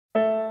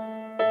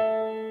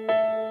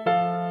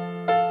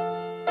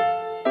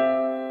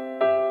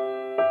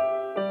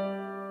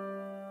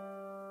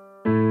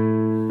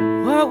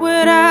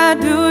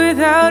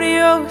out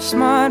your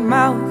smart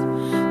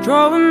mouth,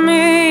 drawing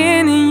me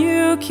in and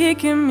you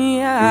kicking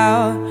me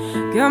out.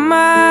 Got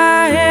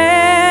my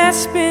head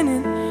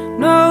spinning,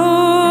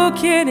 no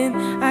kidding,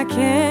 I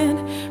can't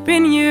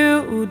pin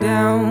you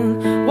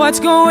down. What's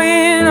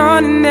going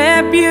on in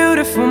that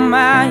beautiful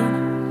mind?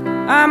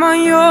 I'm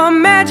on your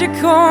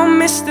magical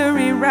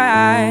mystery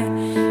ride,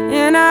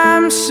 and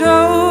I'm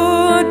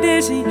so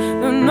dizzy,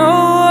 don't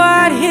know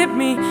what hit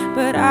me,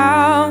 but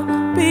I'll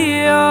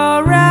be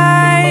alright.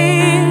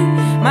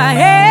 My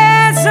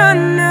head's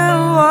underwater,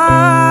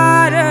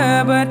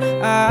 but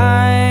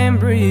I'm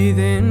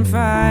breathing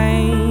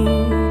fine.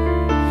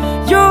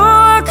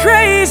 You're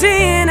crazy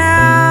and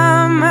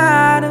I'm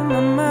out of my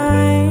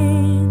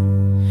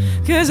mind,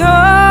 'cause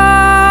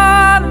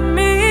all of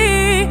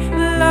me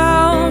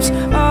loves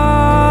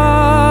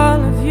all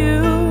of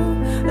you.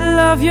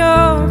 Love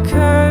your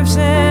curves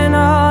and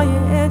all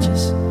your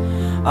edges,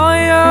 all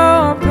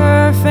your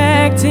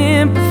perfect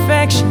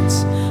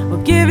imperfections.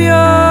 Will give your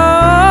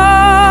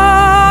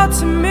all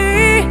to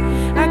me,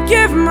 I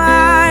give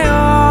my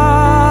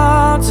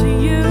all to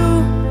you.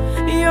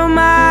 You're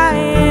my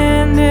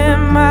end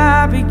and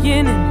my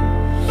beginning.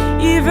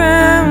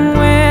 Even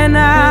when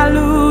I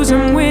lose,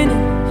 I'm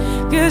winning,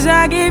 'cause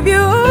I give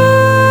you all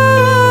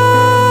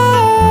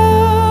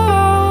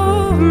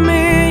of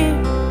me,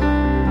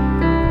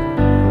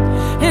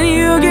 and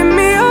you give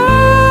me all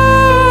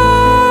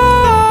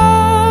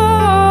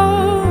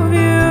of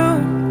you.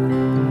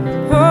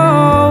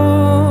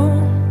 Oh,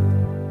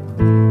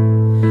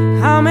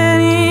 how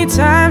many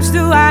times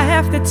do I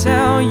have to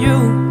tell you?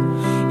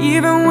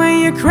 Even when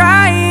you're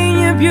crying,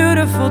 you're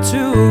beautiful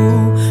too.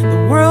 The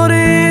world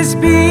is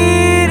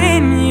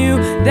beating you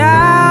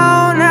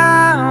down,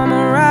 I'm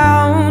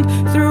around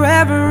through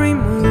every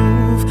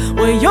move.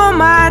 Well, you're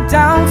my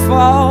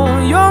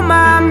downfall, you're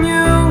my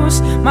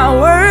muse, my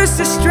worst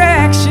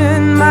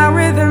distraction, my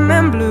rhythm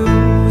and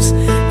blues.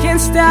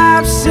 Can't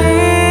stop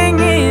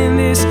singing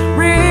this,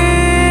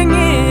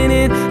 ringing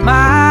in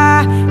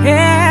my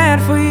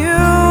head for you.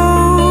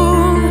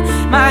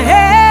 My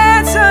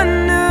head's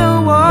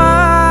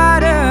underwater,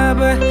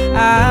 but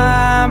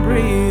I'm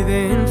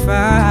breathing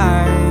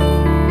fine.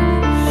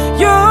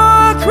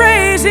 You're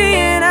crazy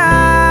and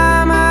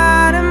I'm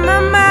out of my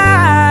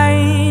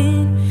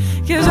mind,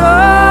 'cause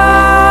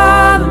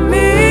all of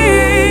me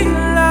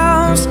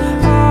loves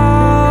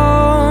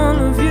all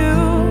of you.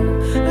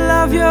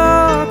 Love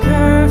your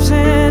curves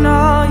and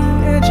all your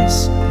edges,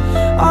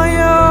 all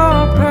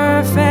your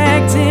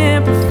perfect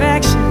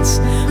imperfections.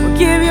 Will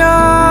give your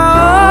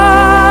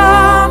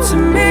all to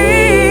me,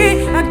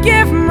 I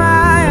give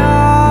my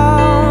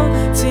all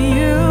to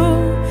you.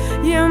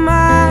 You're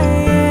my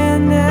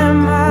end and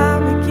my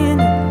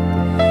beginning.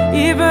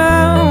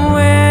 Even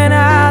when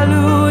I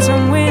lose,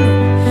 I'm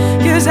winning,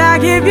 'cause I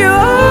give you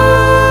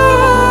all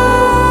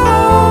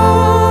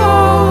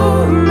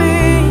of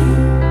me,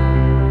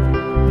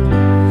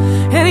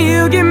 and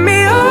you give me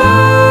all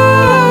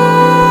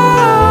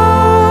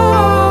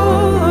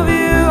of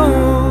you.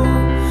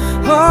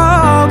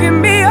 Oh, give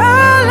me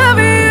all of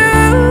you.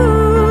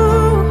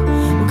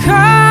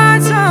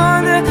 Cards on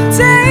the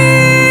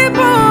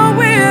table,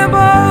 we're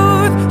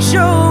both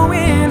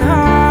showing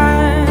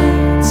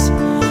hearts,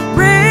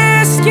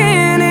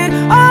 risking it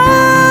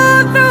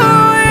all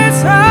though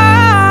it's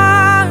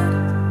hard.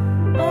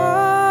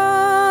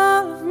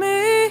 All of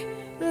me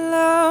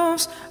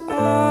loves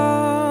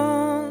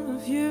all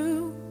of you.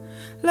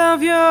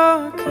 Love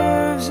your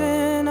curves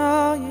and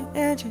all your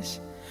edges,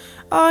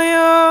 all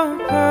your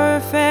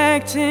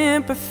perfect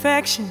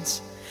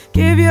imperfections.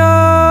 Give your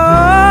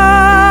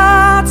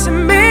all to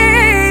me,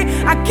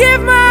 I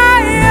give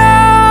my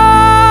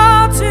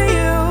all to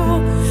you.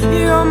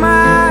 You're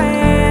my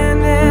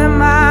end and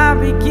my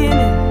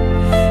beginning.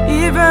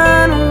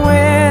 Even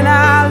when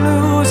I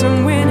lose, I'm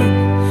winning,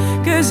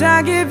 'cause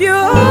I give you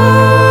all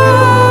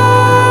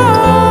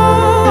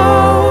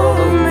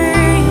of me.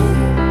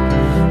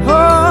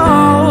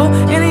 Oh,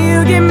 and you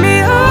give me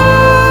all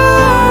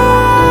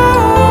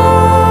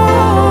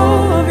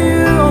of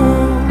you.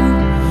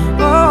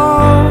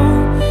 Oh,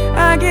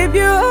 I give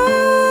you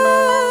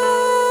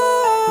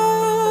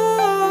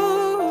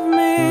all of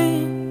me,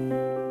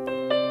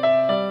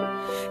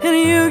 and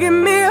you give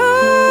me